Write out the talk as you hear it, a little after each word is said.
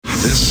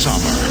This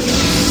summer,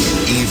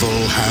 evil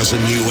has a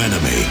new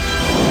enemy,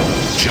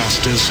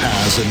 justice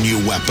has a new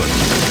weapon,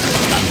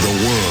 and the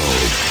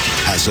world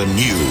has a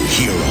new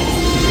hero.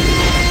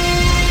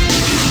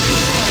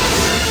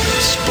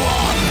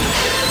 Spawn.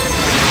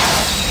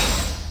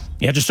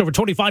 Yeah, just over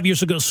 25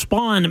 years ago,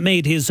 Spawn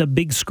made his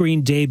big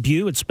screen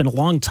debut. It's been a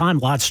long time.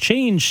 Lots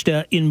changed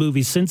in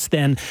movies since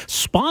then.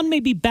 Spawn may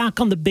be back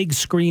on the big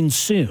screen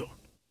soon.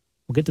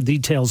 We'll get the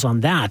details on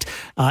that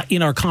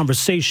in our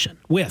conversation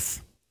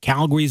with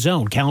Calgary's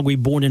own. Calgary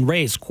born and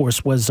raised, of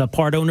course, was a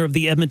part owner of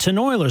the Edmonton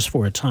Oilers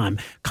for a time.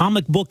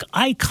 Comic book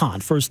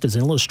icon, first as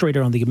an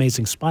illustrator on The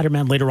Amazing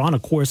Spider-Man, later on,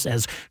 of course,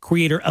 as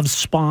creator of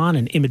Spawn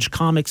and Image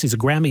Comics. He's a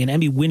Grammy and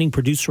Emmy-winning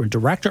producer and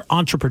director,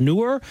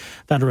 entrepreneur,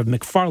 founder of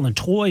McFarlane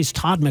Toys,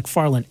 Todd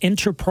McFarlane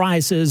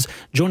Enterprises.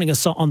 Joining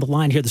us on the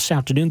line here this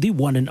afternoon, the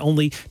one and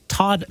only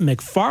Todd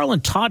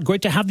McFarlane. Todd,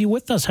 great to have you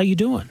with us. How you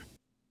doing?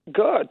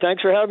 Good.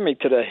 Thanks for having me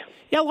today.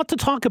 Yeah, a lot to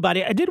talk about.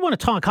 I did want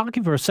to talk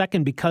hockey for a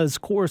second because,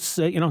 of course,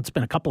 it's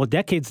been a couple of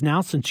decades now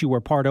since you were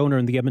part owner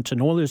in the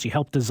Edmonton Oilers. You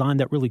helped design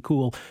that really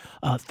cool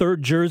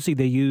third jersey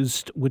they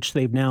used, which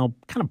they've now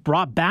kind of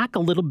brought back a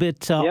little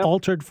bit,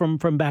 altered from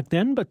back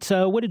then. But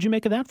what did you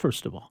make of that,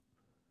 first of all?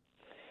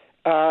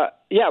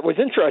 Yeah, it was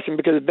interesting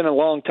because it's been a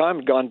long time,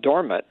 it had gone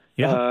dormant.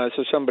 Yeah.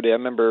 So somebody, I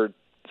remember,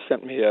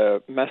 sent me a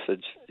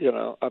message,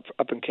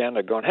 up in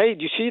Canada going, hey,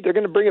 do you see, they're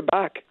going to bring it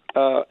back.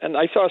 And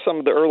I saw some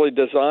of the early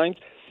designs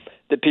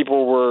that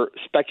people were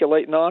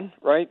speculating on,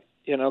 right?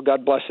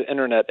 God bless the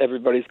internet.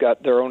 Everybody's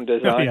got their own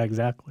design. Yeah,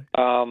 exactly.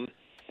 And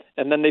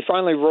then they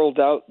finally rolled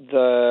out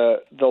the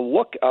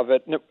look of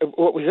it. And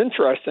what was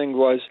interesting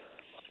was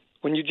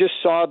when you just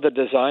saw the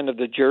design of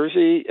the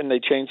jersey and they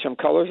changed some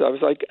colors, I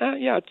was like,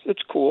 yeah,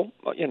 it's cool.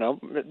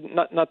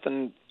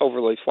 Nothing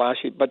overly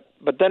flashy. But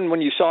then when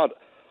you saw it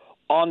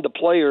on the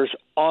players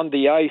on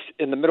the ice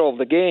in the middle of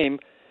the game,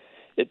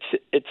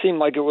 it seemed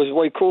like it was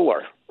way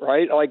cooler,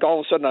 right? Like all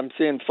of a sudden I'm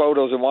seeing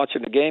photos and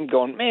watching the game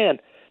going, man,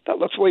 that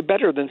looks way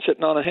better than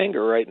sitting on a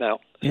hanger right now.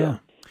 So. Yeah.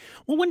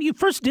 Well, when you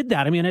first did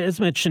that, I mean,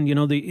 as mentioned,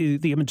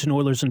 the Edmonton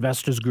Oilers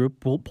Investors Group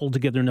pulled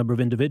together a number of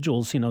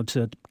individuals,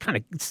 to kind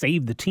of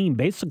save the team,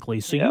 basically.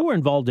 So you were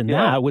involved in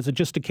that. Was it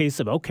just a case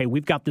of, okay,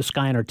 we've got this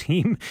guy on our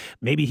team,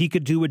 maybe he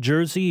could do a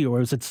jersey,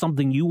 or is it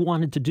something you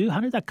wanted to do?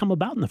 How did that come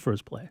about in the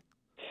first place?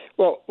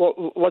 Well,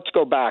 let's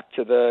go back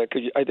to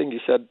because I think you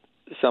said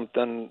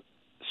something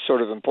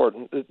sort of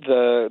important.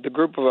 The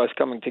group of us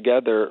coming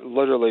together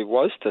literally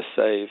was to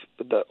save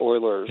the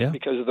Oilers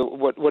because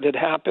what had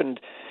happened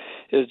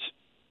is,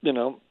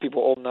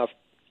 people old enough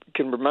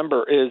can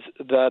remember, is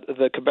that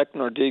the Quebec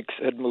Nordiques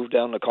had moved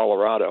down to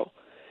Colorado.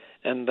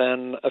 And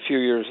then a few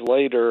years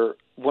later,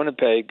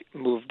 Winnipeg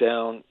moved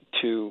down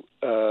to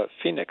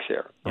Phoenix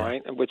here,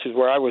 right? Which is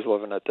where I was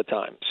living at the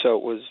time. So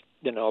it was,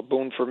 a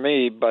boon for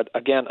me. But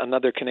again,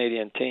 another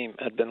Canadian team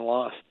had been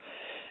lost.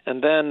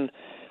 And then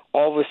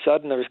all of a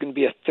sudden there was going to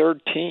be a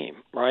third team,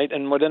 right?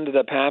 And what ended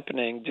up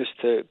happening, just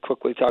to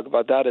quickly talk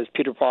about that, is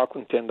Peter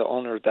Pocklington, the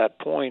owner at that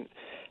point,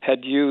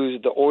 had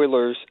used the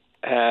Oilers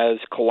as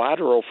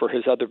collateral for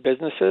his other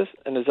businesses,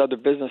 and his other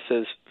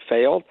businesses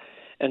failed.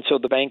 And so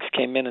the banks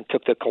came in and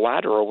took the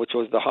collateral, which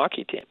was the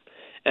hockey team.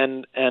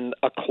 And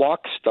a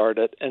clock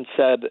started and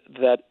said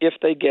that if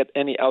they get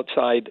any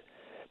outside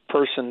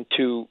person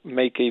to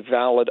make a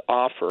valid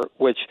offer,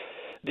 which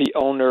the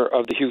owner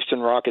of the Houston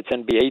Rockets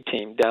NBA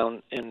team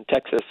down in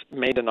Texas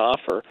made an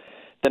offer,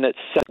 then it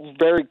set a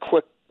very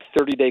quick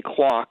 30-day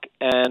clock,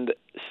 and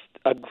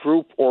a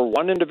group or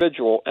one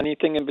individual,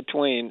 anything in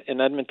between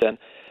in Edmonton,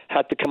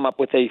 had to come up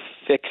with a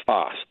fixed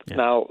cost. Yeah.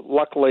 Now,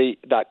 luckily,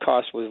 that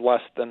cost was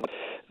less than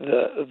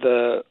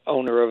the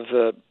owner of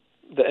the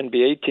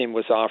NBA team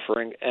was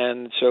offering,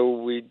 and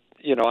so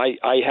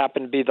I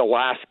happened to be the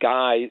last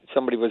guy.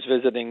 Somebody was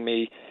visiting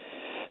me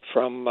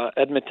from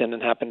Edmonton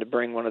and happened to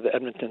bring one of the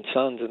Edmonton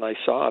Suns, and I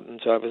saw it, and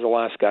so I was the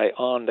last guy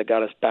on that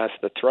got us past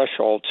the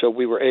threshold, so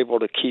we were able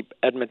to keep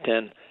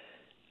Edmonton,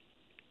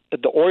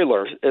 the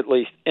Oilers at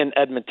least, in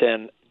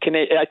Edmonton.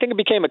 I think it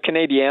became a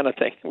Canadiana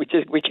thing.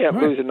 We can't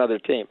lose another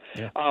team.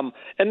 Yeah.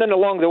 And then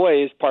along the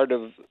way, as part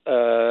of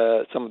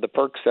some of the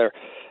perks there,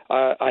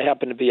 I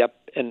happened to be up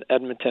in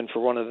Edmonton for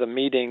one of the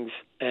meetings,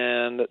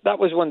 and that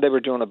was when they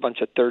were doing a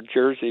bunch of third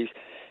jerseys.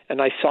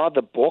 And I saw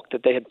the book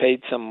that they had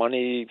paid some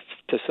money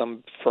to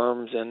some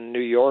firms in New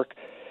York,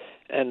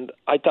 and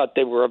I thought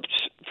they were,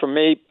 for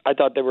me, I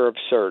thought they were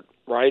absurd,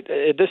 right?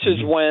 This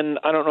is when,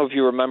 I don't know if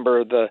you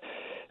remember, the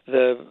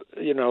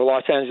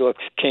Los Angeles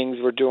Kings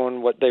were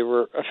doing what they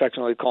were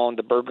affectionately calling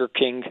the Burger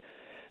King,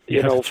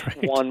 that's right.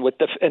 One with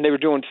and they were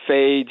doing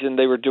fades and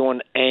they were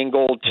doing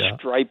angled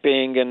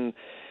striping, and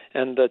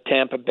the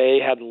Tampa Bay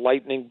had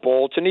lightning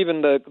bolts, and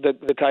even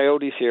the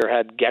Coyotes here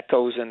had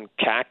geckos and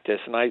cactus,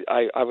 and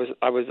I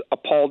was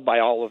appalled by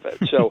all of it.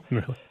 So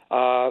really?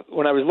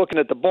 When I was looking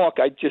at the book,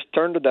 I just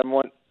turned to them and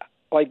went,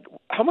 like,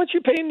 how much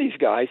you paying these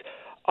guys?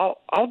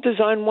 I'll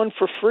design one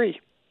for free,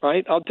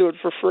 right? I'll do it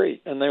for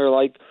free. And they were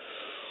like,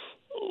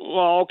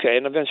 well, okay.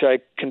 And eventually I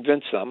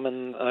convinced them,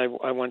 and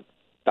I went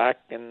back,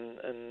 and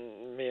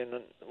me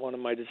and one of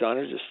my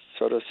designers just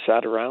sort of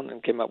sat around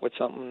and came up with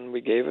something, and we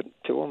gave it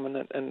to him, and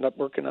it ended up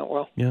working out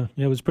well. Yeah,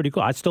 it was pretty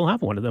cool. I still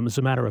have one of them, as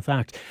a matter of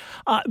fact.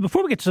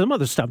 Before we get to some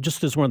other stuff,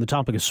 just as we're on the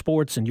topic of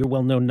sports, and you're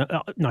well known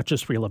not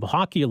just for your love of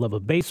hockey, your love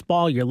of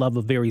baseball, your love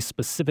of very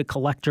specific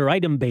collector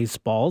item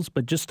baseballs,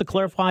 but just to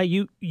clarify,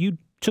 you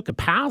took a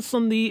pass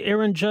on the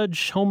Aaron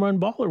Judge home run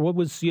ball, or what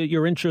was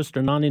your interest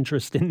or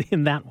non-interest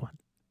in that one?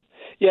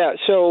 Yeah,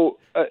 so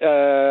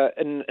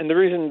and the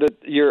reason that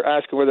you're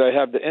asking whether I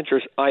have the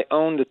interest, I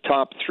own the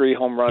top 3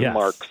 home run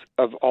marks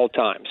of all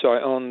time. So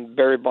I own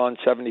Barry Bonds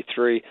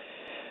 73,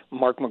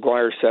 Mark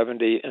McGwire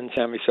 70, and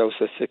Sammy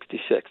Sosa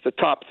 66. The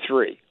top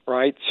 3,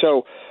 right?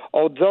 So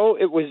although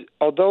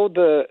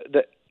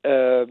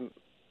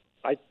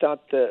I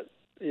thought that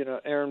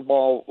Aaron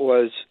Ball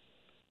was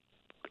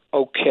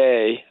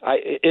okay,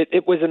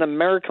 it was an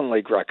American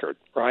League record,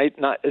 right?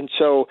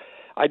 So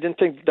I didn't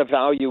think the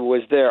value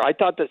was there. I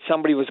thought that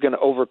somebody was going to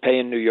overpay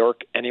in New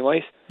York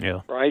anyways. Yeah.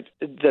 Right?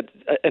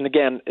 And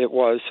again, it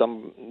was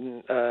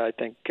some, I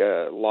think,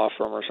 law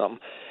firm or something.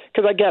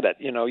 Because I get it.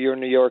 You're in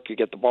New York, you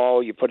get the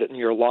ball, you put it in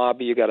your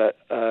lobby, you got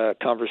a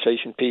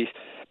conversation piece.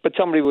 But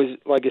somebody was,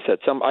 like I said,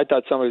 I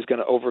thought somebody was going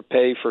to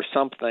overpay for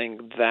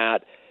something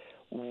that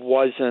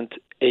wasn't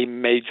a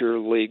major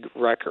league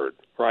record,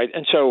 right?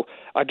 And so,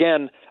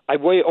 again, I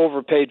way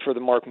overpaid for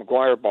the Mark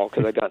McGwire ball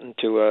because I got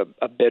into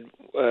a bid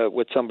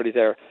with somebody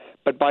there.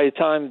 But by the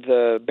time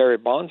the Barry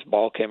Bonds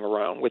ball came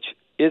around, which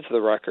is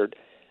the record,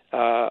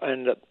 I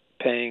ended up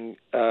paying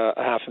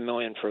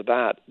 $500,000 for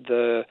that.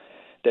 The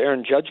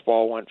Aaron Judge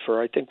ball went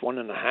for, I think,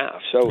 $1.5 million.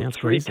 So that's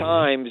 3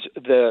 times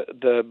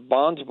the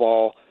Bonds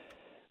ball,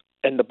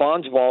 and the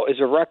Bonds ball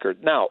is a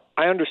record. Now,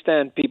 I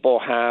understand people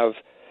have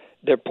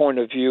their point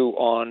of view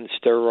on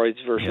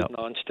steroids versus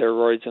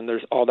non-steroids, and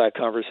there's all that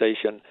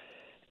conversation.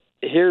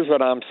 Here's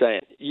what I'm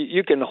saying.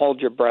 You can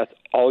hold your breath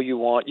all you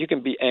want. You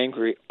can be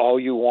angry all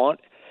you want.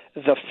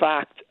 The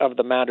fact of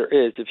the matter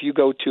is, if you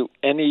go to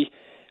any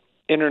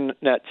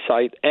internet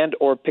site and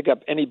or pick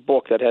up any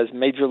book that has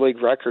major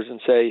league records and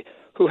say,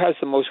 who has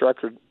the most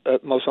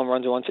home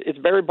runs in one season? It's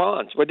Barry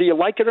Bonds. Whether you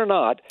like it or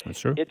not,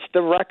 that's true. It's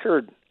the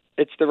record.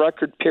 It's the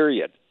record,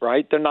 period,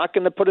 right? They're not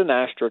going to put an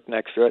asterisk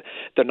next to it.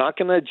 They're not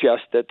going to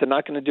adjust it. They're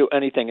not going to do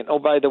anything. And, oh,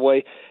 by the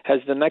way, as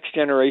the next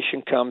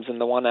generation comes and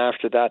the one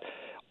after that,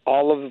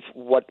 all of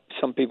what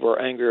some people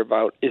are angry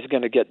about is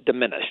going to get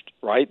diminished,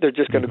 right? They're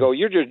just going to go,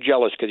 you're just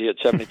jealous because you had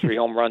 73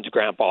 home runs,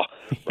 Grandpa,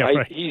 right?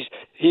 Right.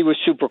 He was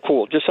super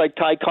cool, just like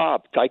Ty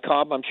Cobb. Ty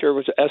Cobb, I'm sure,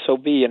 was an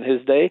SOB in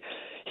his day.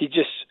 He's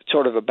just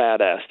sort of a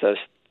badass to us,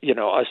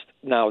 us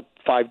now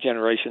 5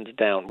 generations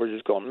down. We're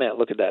just going, man,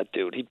 look at that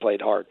dude. He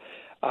played hard.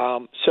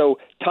 So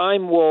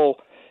time will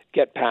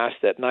get past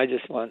it, and I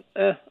just went,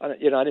 I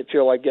didn't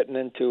feel like getting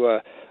into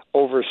a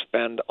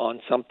overspend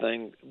on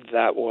something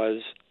that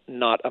was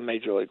not a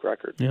major league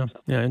record. Yeah,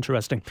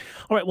 interesting.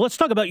 All right, well, let's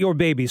talk about your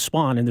baby,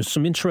 Spawn, and there's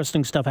some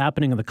interesting stuff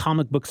happening on the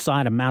comic book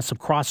side, a massive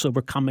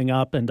crossover coming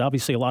up, and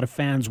obviously a lot of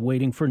fans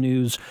waiting for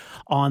news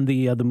on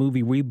the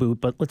movie reboot.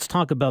 But let's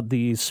talk about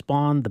the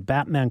Spawn, the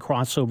Batman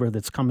crossover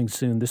that's coming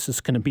soon. This is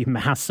going to be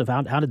massive.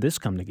 How did this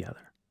come together?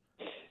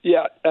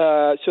 Yeah,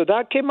 so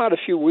that came out a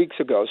few weeks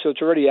ago, so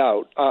it's already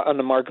out on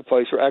the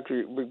marketplace.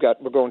 We're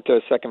going to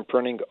a second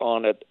printing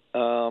on it.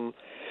 7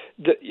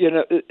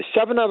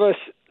 of us.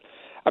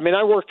 I mean,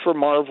 I worked for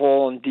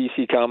Marvel and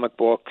DC comic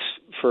books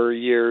for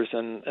years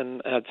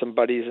and had some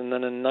buddies. And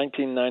then in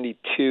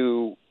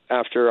 1992,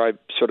 after I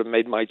sort of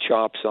made my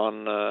chops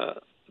on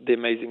The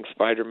Amazing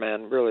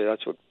Spider-Man, really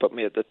that's what put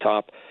me at the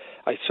top,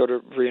 I sort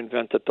of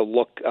reinvented the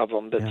look of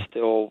them that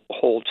still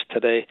holds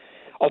today.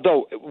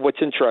 Although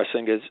what's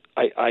interesting is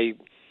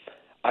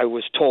I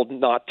was told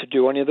not to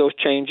do any of those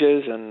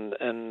changes, and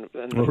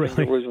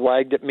it was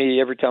wagged at me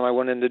every time I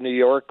went into New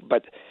York.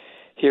 But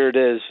here it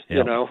is,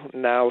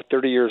 now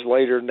 30 years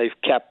later, and they've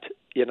kept,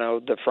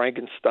 the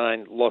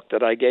Frankenstein look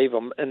that I gave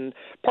them. And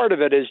part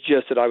of it is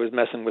just that I was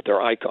messing with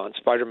their icon.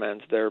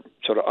 Spider-Man's their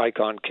sort of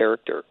icon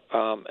character.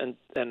 And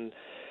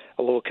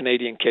a little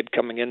Canadian kid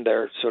coming in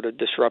there sort of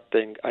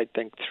disrupting, I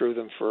think, threw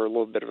them for a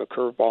little bit of a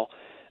curveball.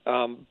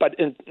 But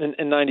in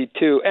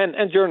 92,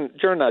 and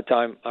during that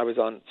time I was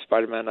on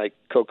Spider-Man, I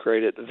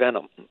co-created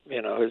Venom,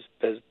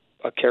 as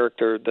a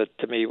character that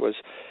to me was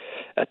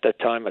at that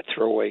time a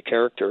throwaway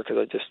character because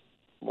I just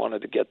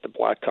wanted to get the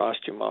black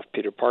costume off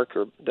Peter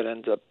Parker that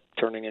ends up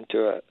turning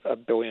into a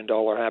 $1 billion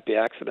happy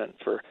accident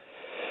for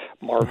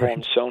Marvel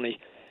and Sony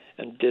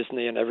and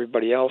Disney and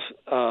everybody else.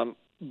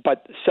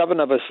 But 7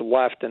 of us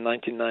left in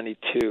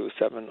 1992,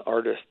 7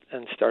 artists,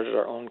 and started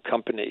our own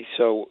company.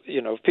 So,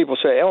 if people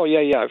say, oh,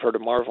 yeah, I've heard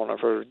of Marvel and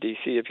I've heard of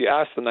DC. If you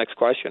ask the next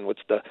question,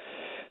 what's the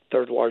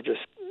 3rd largest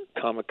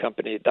comic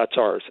company? That's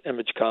ours,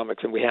 Image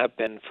Comics. And we have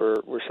been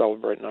we're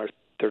celebrating our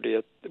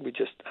 30th. We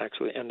just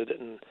actually ended it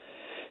in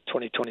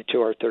 2022,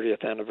 our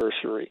 30th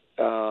anniversary.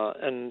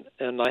 And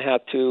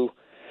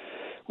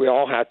we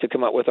all had to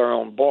come up with our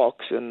own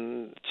books,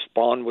 and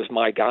Spawn was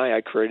my guy.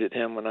 I created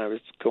him when I was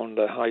going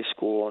to high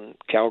school in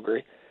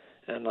Calgary,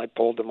 and I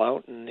pulled him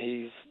out, and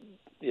he's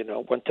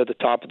went to the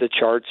top of the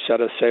charts,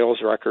 set a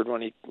sales record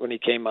when he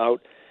came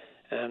out,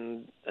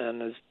 and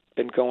has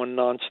been going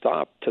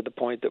nonstop to the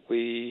point that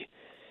we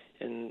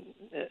in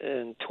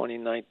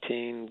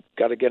 2019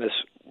 got a Guinness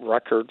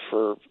record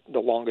for the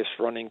longest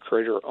running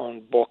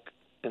creator-owned book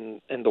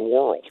in the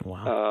world.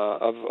 Wow.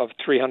 Of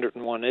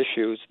 301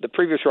 issues. The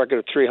previous record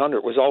of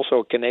 300 was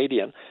also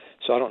Canadian,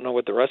 so I don't know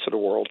what the rest of the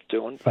world's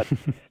doing, but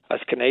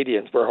as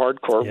Canadians, we're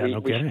hardcore. Yeah,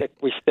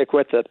 we stick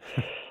with it.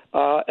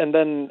 And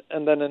then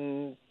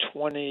in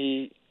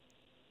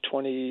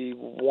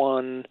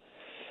 2021,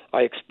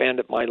 I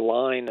expanded my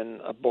line,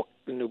 and a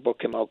new book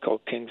came out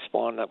called King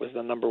Spawn. That was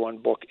the number one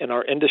book in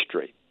our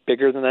industry,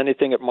 bigger than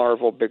anything at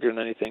Marvel, bigger than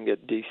anything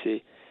at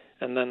DC.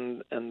 And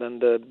then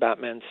the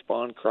Batman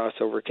Spawn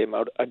crossover came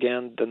out,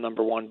 again, the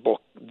number one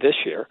book this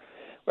year,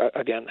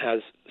 again,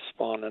 has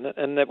Spawn in it.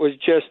 And it was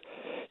just,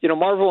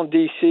 Marvel and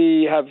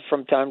DC have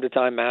from time to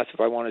time asked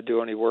if I want to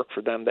do any work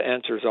for them. The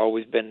answer has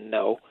always been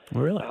no.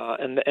 Really?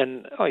 I'm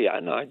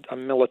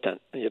militant.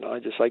 I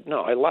just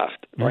no, I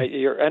left. Mm-hmm. Right?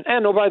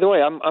 And oh, by the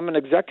way, I'm an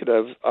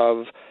executive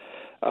of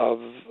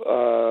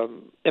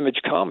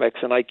Image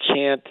Comics, and I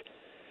can't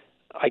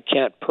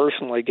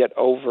personally get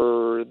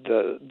over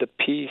the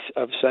piece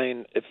of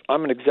saying, if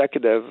I'm an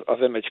executive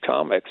of Image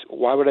Comics,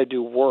 why would I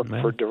do work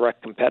for a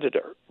direct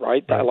competitor,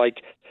 right? That'd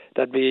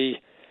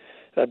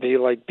be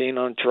like being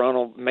on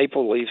Toronto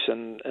Maple Leafs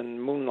and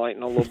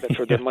moonlighting a little bit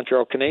for the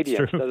Montreal Canadiens.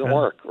 It doesn't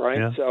work, right?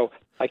 Yeah. So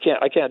I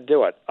can't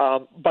do it.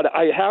 But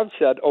I have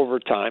said over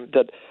time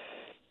that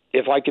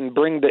if I can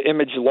bring the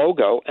Image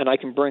logo and I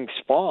can bring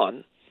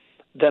Spawn,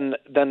 then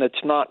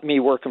it's not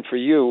me working for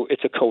you,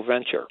 it's a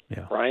co-venture,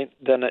 right?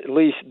 Then at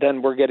least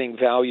we're getting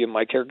value,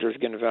 my character is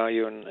getting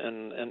value,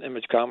 and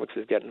Image Comics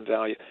is getting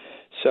value.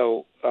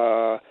 So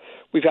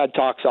we've had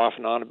talks off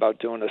and on about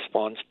doing a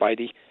Spawn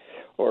Spidey,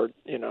 or,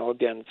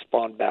 again,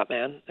 Spawn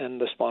Batman.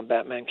 And the Spawn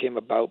Batman came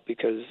about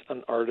because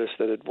an artist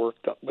that had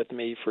worked with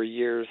me for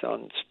years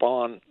on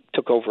Spawn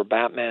took over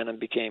Batman and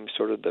became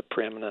sort of the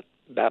preeminent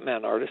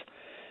Batman artist.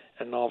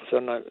 And all of a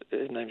sudden,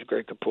 his name's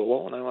Greg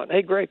Capullo, and I went,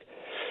 hey, Greg,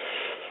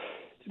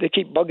 they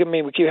keep bugging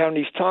me. We keep having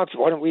these talks.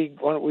 Why don't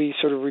we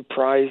sort of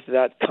reprise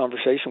that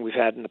conversation we've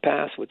had in the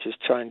past, which is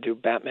try and do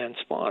Batman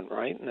Spawn,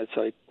 right? And it's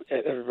like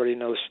everybody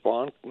knows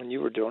Spawn when you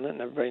were doing it,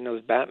 and everybody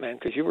knows Batman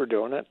because you were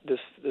doing it.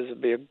 This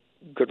would be a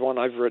good one.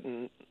 I've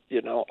written,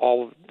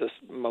 all the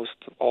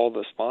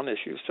Spawn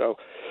issues. So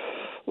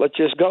let's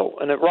just go,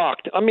 and it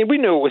rocked. I mean, we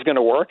knew it was going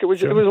to work. It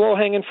was low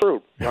hanging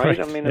fruit, right?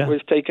 I mean, it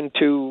was taking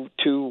two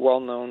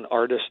well-known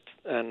artists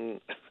and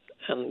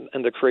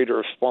the creator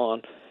of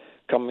Spawn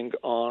coming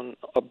on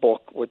a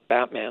book with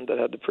Batman that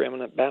had the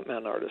preeminent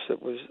Batman artist.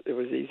 It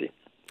was easy.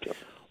 So.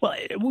 Well,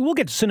 we'll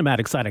get to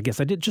cinematic side, I guess.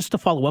 I did just to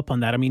follow up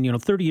on that. I mean,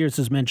 30 years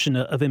is mentioned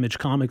of Image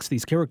Comics.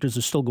 These characters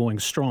are still going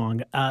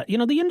strong. The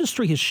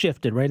industry has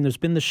shifted, right? And there's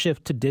been the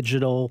shift to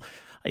digital.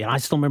 I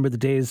still remember the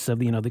days of,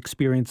 the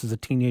experience as a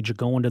teenager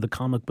going to the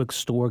comic book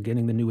store,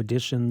 getting the new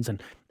editions.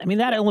 And I mean,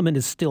 that element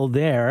is still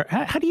there.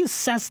 How do you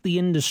assess the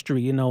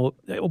industry,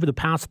 over the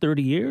past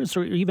 30 years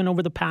or even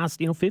over the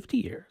past, 50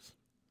 years?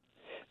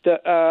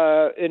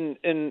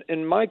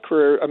 In my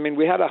career, I mean,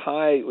 we had a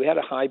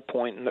high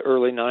point in the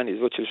early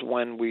 90s, which is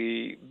when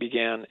we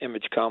began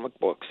Image comic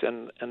books,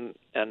 and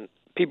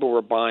people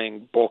were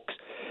buying books.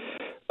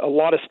 A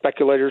lot of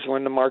speculators were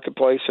in the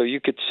marketplace, so you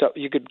could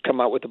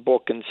come out with a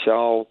book and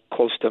sell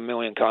close to 1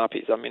 million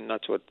copies. I mean,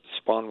 that's what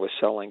Spawn was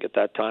selling at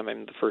that time. I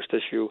mean, the first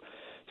issue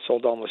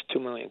sold almost 2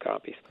 million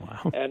copies.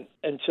 Wow. And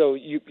so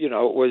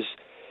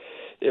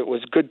it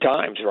was good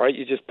times, right?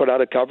 You just put out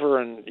a cover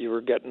and you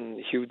were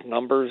getting huge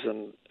numbers,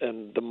 and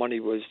the money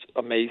was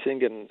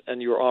amazing,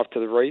 and you were off to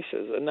the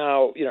races. And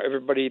now,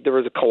 everybody, there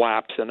was a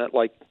collapse in it,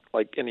 like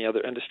any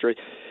other industry.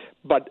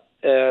 But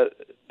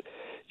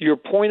your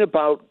point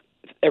about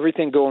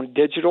everything going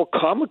digital,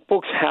 comic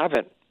books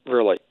haven't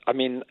really. I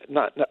mean,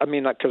 not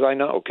because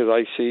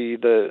I see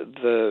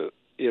the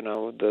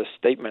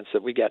statements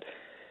that we get.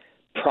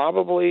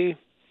 Probably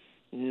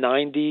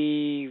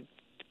 93%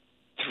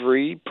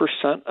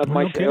 of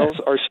my sales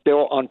are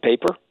still on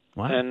paper.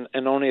 Wow.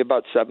 and only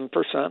about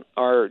 7%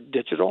 are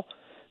digital.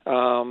 There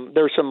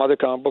are some other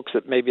comic books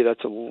that maybe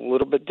that's a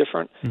little bit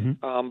different.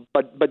 Mm-hmm.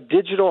 But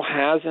digital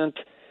hasn't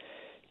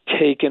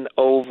taken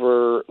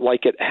over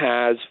like it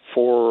has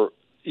for,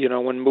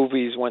 when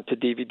movies went to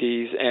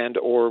DVDs and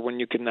or when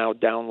you can now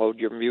download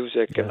your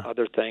music and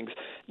other things.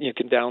 You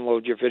can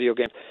download your video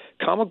games.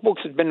 Comic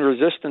books have been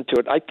resistant to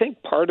it. I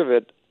think part of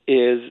it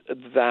is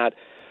that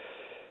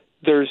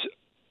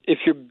if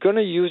you're going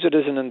to use it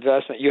as an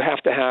investment, you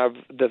have to have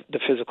the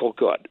physical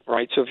good,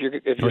 right? So if you're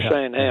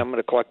saying, hey, I'm going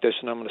to collect this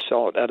and I'm going to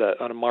sell it at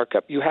a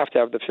markup, you have to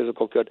have the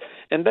physical good.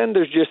 And then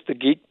there's just the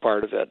geek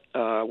part of it,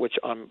 which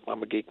I'm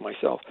a geek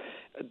myself,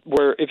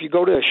 where if you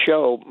go to a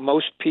show,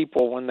 most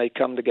people, when they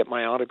come to get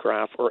my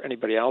autograph or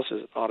anybody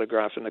else's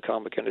autograph in the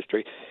comic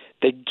industry,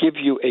 they give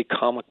you a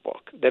comic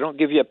book. They don't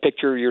give you a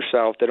picture of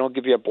yourself. They don't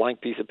give you a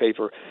blank piece of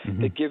paper.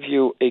 Mm-hmm. They give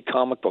you a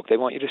comic book. They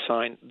want you to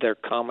sign their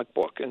comic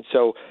book. And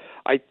so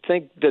I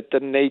think that the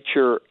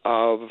nature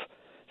of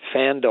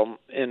fandom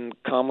in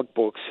comic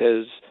books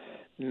has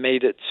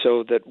made it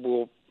so that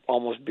we'll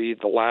almost be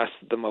the last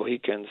of the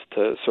Mohicans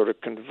to sort of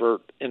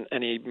convert in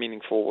any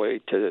meaningful way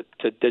to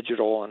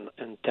digital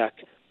and tech.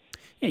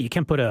 Yeah, you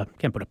can't put a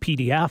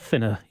PDF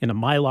in a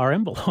Mylar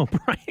envelope,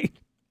 right?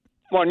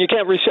 Well, and you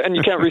can't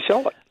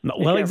resell it. No,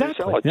 well,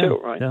 exactly. Resell it too,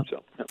 right? Yeah.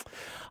 So, yeah.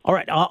 All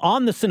right.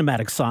 On the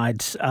cinematic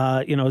side,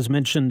 as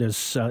mentioned,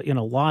 there's a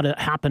lot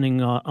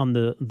happening on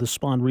the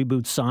Spawn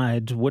reboot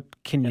side.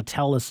 What can you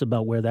tell us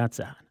about where that's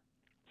at?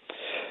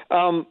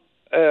 Well,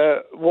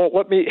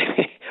 let me.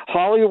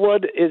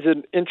 Hollywood is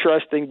an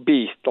interesting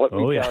beast. Let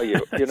me tell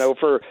you.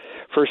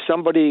 For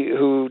somebody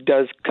who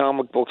does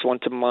comic books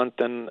once a month,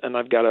 and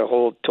I've got a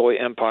whole toy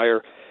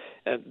empire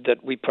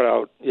that we put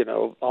out,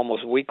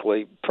 almost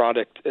weekly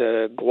product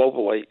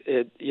globally.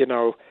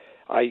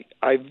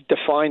 I've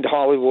defined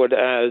Hollywood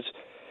as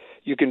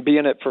you can be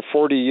in it for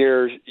 40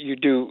 years, you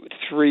do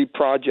 3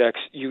 projects,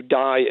 you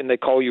die, and they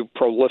call you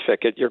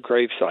prolific at your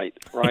gravesite,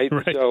 right?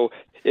 Right. So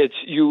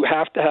you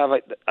have to have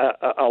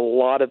a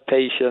lot of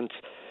patience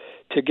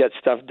to get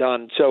stuff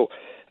done. So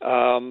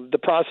the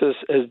process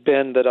has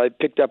been that I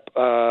picked up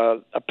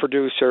a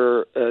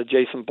producer,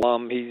 Jason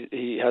Blum.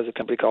 He has a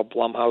company called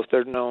Blumhouse.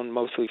 They're known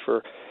mostly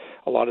for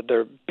a lot of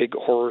their big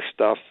horror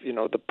stuff,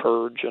 The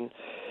Purge,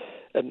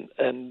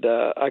 and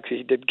actually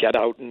he did Get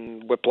Out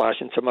and Whiplash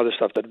and some other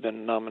stuff that have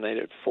been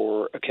nominated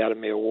for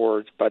Academy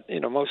Awards. But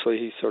mostly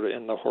he's sort of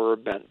in the horror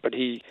bent. But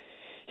he's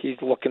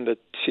looking to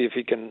see if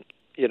he can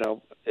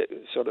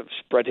sort of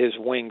spread his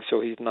wings so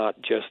he's not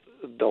just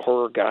the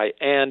horror guy,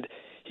 and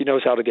he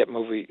knows how to get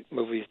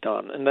movies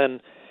done. And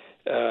then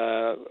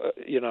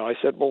I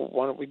said, well,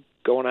 why don't we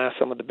go and ask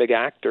some of the big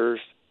actors?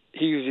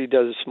 He usually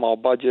does a small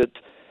budget.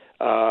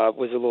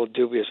 Was a little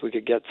dubious we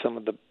could get some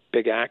of the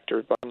big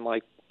actors, but I'm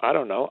like, I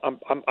don't know.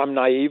 I'm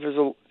naive as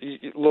a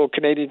little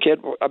Canadian kid.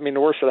 I mean,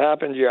 the worst that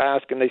happens, you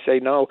ask and they say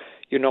no,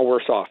 you're no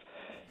worse off.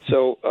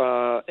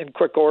 So in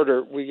quick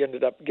order, we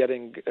ended up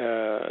getting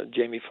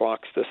Jamie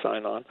Foxx to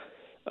sign on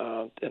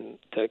and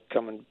to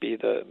come and be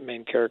the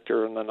main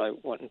character. And then I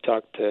went and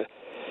talked to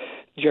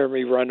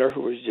Jeremy Renner,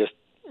 who was just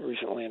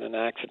recently in an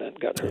accident,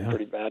 got hurt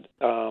pretty bad.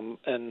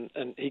 And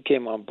he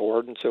came on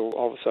board. And so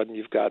all of a sudden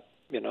you've got,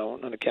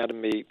 an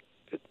Academy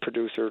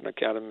producer, an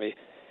Academy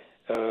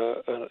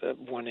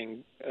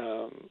winning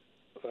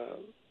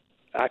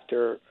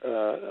actor,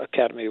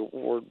 Academy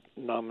Award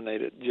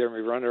nominated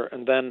Jeremy Renner.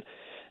 And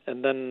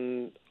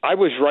then I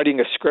was writing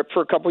a script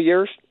for a couple of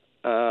years,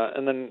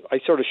 and then I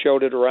sort of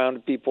showed it around to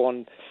people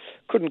and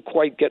couldn't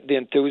quite get the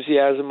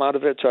enthusiasm out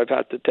of it, so I've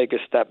had to take a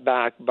step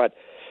back. But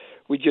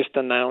we just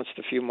announced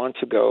a few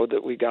months ago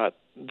that we got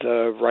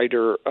the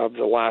writer of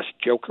the last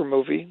Joker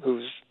movie,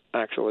 who's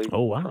actually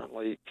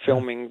currently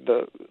filming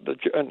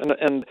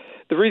and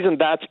the reason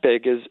that's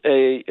big is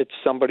it's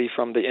somebody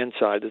from the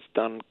inside that's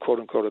done quote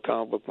unquote a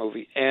comic book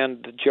movie,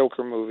 and the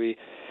Joker movie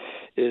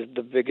is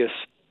the biggest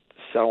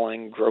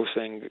selling,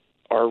 grossing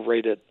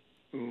R-rated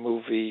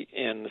movie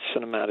in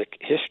cinematic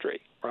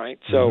history, right?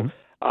 So,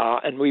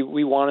 and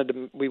we want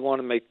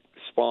to make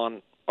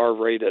Spawn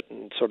R-rated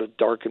and sort of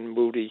dark and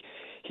moody.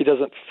 He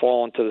doesn't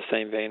fall into the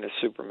same vein as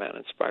Superman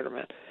and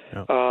Spider-Man.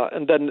 Yeah.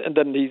 And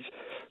then he's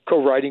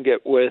co-writing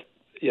it with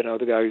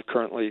the guy who's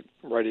currently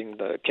writing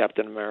the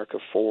Captain America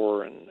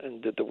 4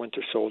 and did the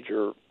Winter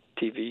Soldier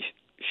TV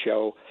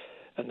show.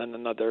 And then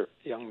another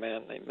young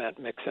man named Matt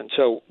Mixon.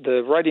 So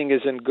the writing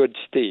is in good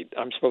stead.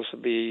 I'm supposed to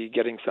be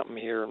getting something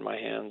here in my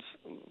hands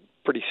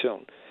pretty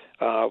soon.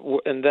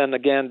 And then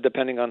again,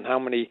 depending on how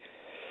many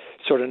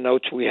sort of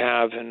notes we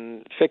have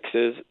and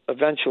fixes,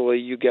 eventually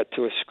you get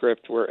to a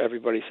script where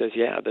everybody says,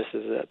 yeah, this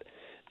is it.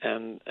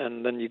 And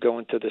then you go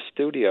into the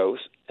studios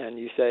and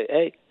you say,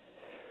 hey,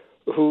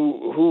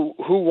 who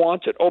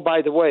wants it? Oh,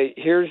 by the way,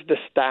 here's the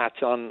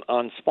stats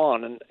on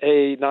Spawn. And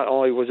not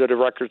only was it a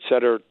record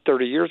setter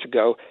 30 years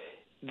ago,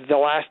 the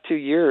last 2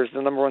 years,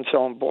 the number one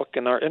selling book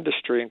in our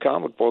industry in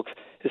comic books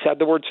has had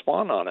the word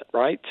Spawn on it,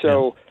 right?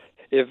 So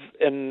if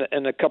in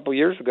a couple of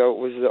years ago, it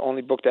was the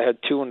only book that had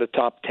 2 in the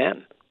top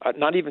 10.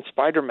 Not even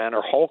Spider-Man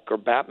or Hulk or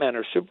Batman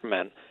or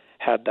Superman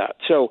had that.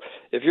 So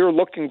if you're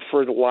looking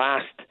for the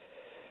last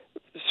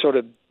sort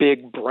of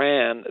big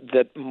brand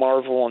that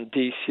Marvel and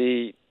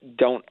DC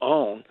don't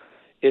own,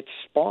 it's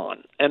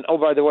Spawn. And, oh,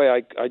 by the way,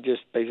 I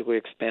just basically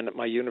expanded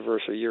my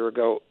universe a year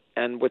ago.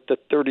 And with the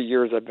 30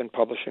 years I've been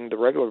publishing the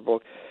regular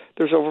book,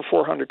 there's over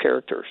 400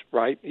 characters,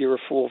 right? You're a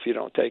fool if you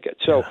don't take it.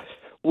 So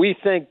we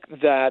think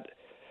that,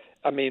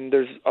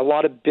 there's a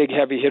lot of big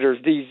heavy hitters.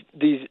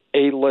 These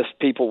A-list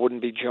people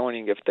wouldn't be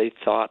joining if they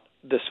thought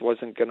this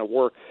wasn't going to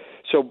work.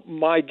 So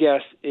my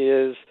guess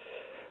is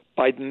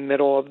by the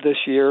middle of this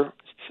year,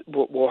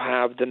 we'll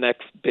have the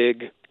next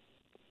big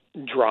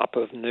drop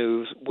of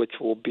news, which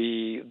will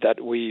be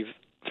that we've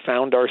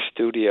found our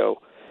studio.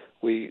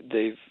 We've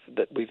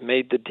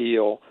made the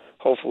deal.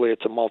 Hopefully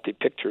it's a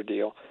multi-picture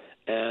deal,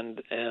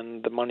 and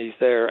the money's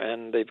there,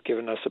 and they've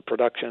given us a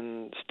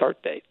production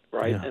start date,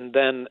 right? Yeah. And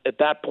then at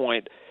that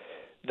point,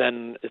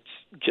 then it's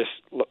just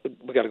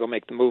we got to go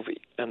make the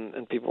movie,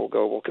 and people will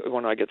go, well,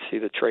 when I get to see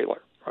the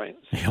trailer, right?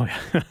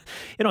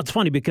 It's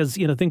funny because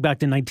think back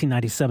to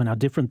 1997, how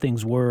different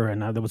things were,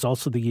 and there was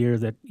also the year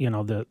that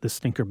the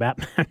stinker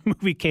Batman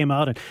movie came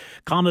out, and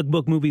comic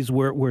book movies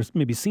were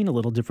maybe seen a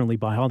little differently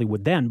by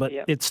Hollywood then, but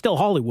It's still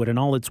Hollywood and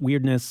all its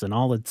weirdness and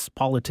all its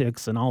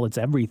politics and all its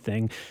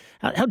everything.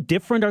 How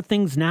different are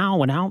things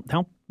now, and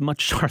how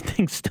much are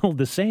things still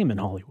the same in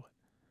Hollywood?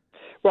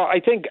 Well,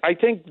 I think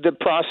the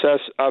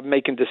process of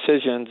making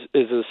decisions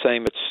is the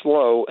same. It's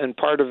slow, and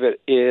part of it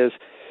is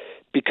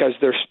because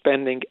they're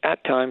spending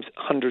at times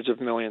hundreds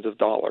of millions of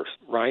dollars,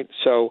 right?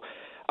 So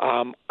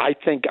I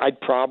think I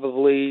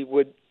probably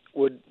would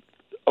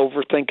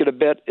overthink it a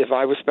bit if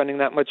I was spending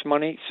that much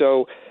money.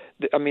 So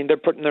they're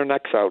putting their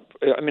necks out.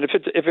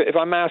 If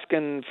I'm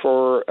asking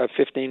for a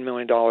 $15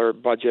 million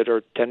budget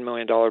or $10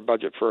 million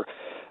budget for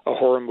a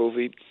horror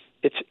movie,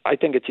 I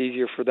think it's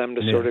easier for them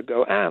to sort of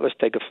go, let's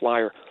take a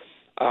flyer.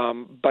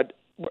 But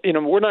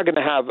we're not going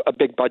to have a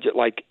big budget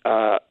like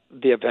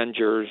the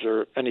Avengers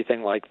or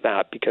anything like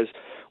that because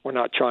we're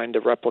not trying to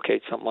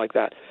replicate something like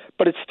that.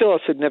 But it's still a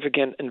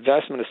significant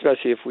investment,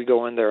 especially if we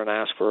go in there and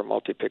ask for a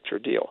multi-picture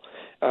deal.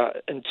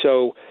 And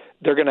so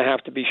they're going to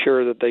have to be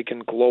sure that they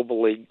can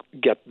globally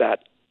get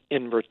that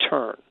in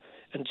return.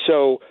 And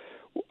so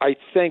I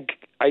think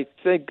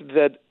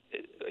that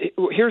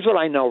here's what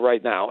I know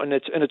right now, and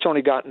it's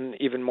only gotten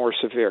even more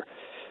severe.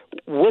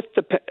 With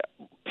the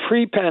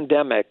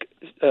pre-pandemic,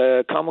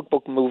 comic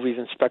book movies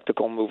and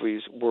spectacle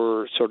movies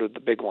were sort of the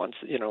big ones,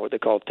 what they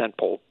call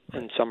tentpole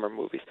and summer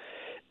movies.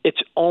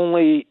 It's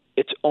only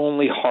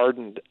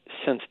hardened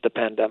since the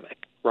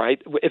pandemic,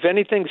 right? If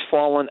anything's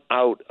fallen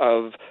out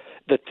of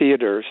the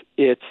theaters,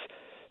 it's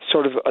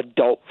sort of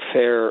adult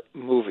fare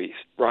movies,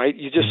 right?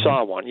 You just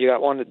saw one. You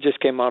got one that just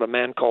came out, A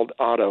Man Called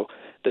Otto,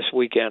 this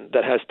weekend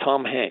that has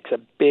Tom Hanks, a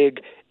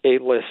big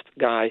A-list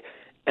guy.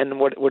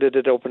 And what did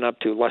it open up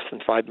to? Less than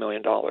 $5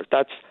 million.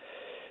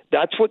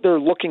 That's what they're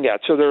looking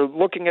at. So they're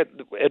looking at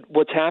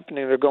what's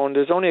happening. They're going,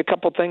 there's only a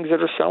couple things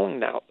that are selling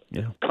now.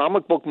 Yeah.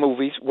 Comic book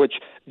movies, which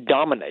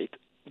dominate,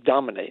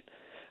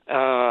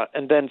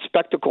 and then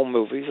spectacle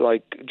movies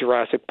like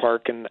Jurassic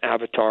Park and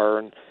Avatar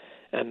and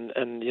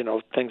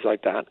things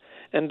like that.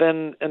 And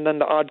then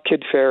the odd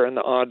kid fare and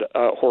the odd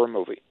horror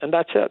movie, and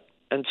that's it.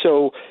 And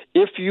so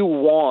if you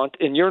want,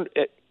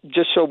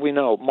 just so we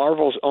know,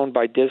 Marvel's owned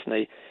by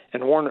Disney,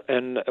 and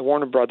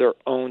Warner Brother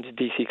owns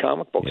DC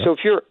Comic Books. Yeah. So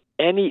if you're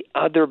any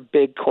other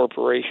big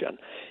corporation,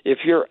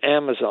 if you're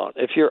Amazon,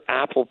 if you're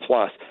Apple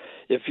Plus,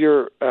 if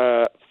you're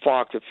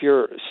Fox, if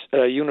you're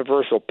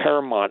Universal,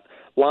 Paramount,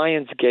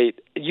 Lionsgate,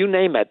 you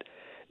name it,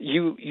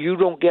 you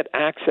don't get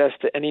access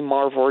to any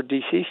Marvel or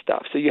DC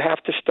stuff. So you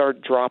have to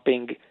start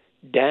dropping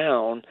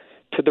down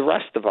to the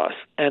rest of us.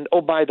 And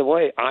by the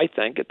way, I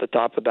think at the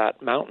top of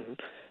that mountain,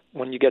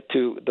 when you get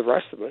to the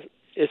rest of us,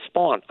 is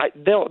Spawn.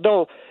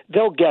 They'll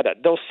get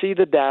it. They'll see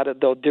the data.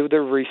 They'll do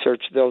their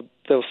research. They'll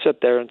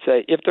sit there and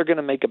say, if they're going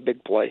to make a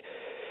big play,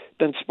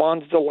 then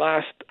Spawn's the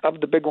last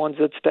of the big ones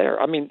that's there.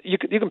 You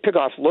can pick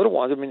off little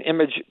ones.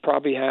 Image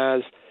probably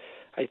has,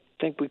 I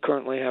think we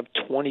currently have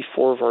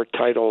 24 of our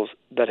titles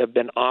that have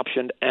been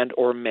optioned and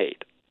or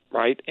made,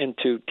 right,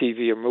 into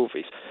TV or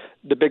movies.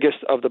 The biggest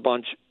of the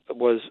bunch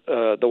was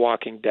The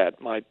Walking Dead.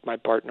 My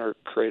partner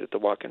created The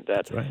Walking Dead.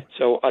 That's right.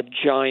 So a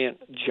giant,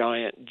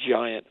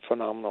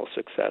 phenomenal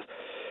success.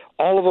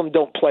 All of them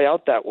don't play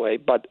out that way,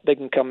 but they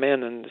can come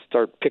in and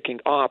start picking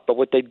off. But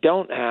what they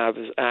don't have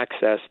is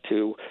access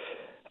to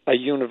a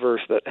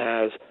universe that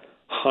has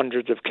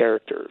hundreds of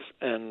characters.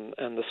 And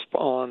the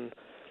Spawn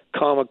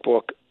comic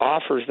book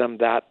offers them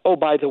that. Oh,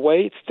 by the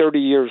way, it's 30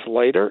 years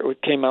later.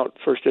 It came out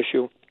first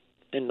issue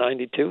in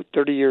 92.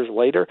 30 years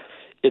later,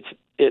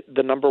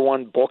 the number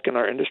one book in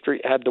our industry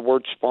had the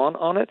word Spawn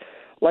on it.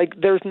 Like,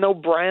 there's no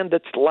brand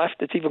that's left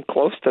that's even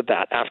close to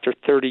that after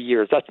 30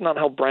 years. That's not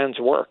how brands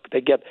work.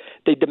 They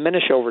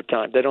diminish over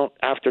time. They don't,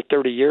 after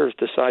 30 years,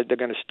 decide they're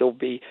going to still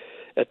be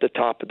at the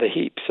top of the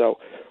heap. So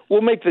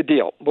we'll make the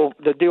deal.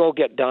 The deal will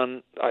get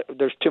done.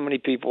 There's too many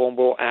people, and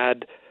we'll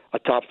add a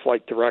top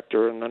flight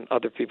director, and then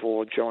other people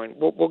will join.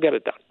 We'll get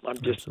it done. I'm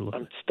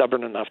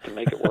stubborn enough to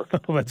make it work.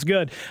 Well, that's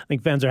good. I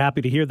think fans are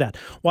happy to hear that.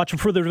 Watch for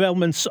further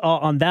developments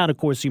on that. Of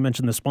course, you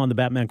mentioned the Spawn, the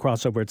Batman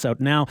crossover. It's out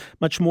now.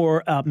 Much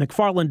more,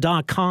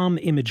 McFarlane.com,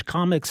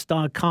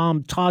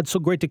 ImageComics.com. Todd, so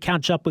great to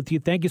catch up with you.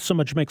 Thank you so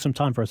much for making some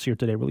time for us here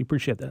today. Really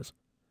appreciate this.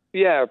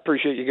 Yeah, I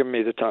appreciate you giving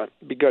me the time.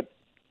 Be good.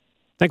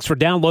 Thanks for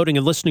downloading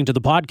and listening to the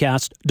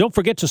podcast. Don't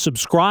forget to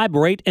subscribe,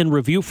 rate, and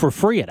review for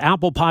free at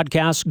Apple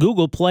Podcasts,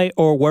 Google Play,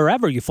 or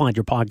wherever you find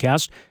your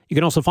podcast. You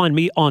can also find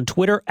me on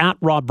Twitter at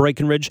Rob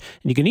Breckenridge,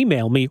 and you can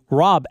email me,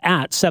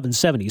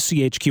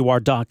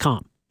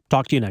 rob@770chqr.com.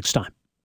 Talk to you next time.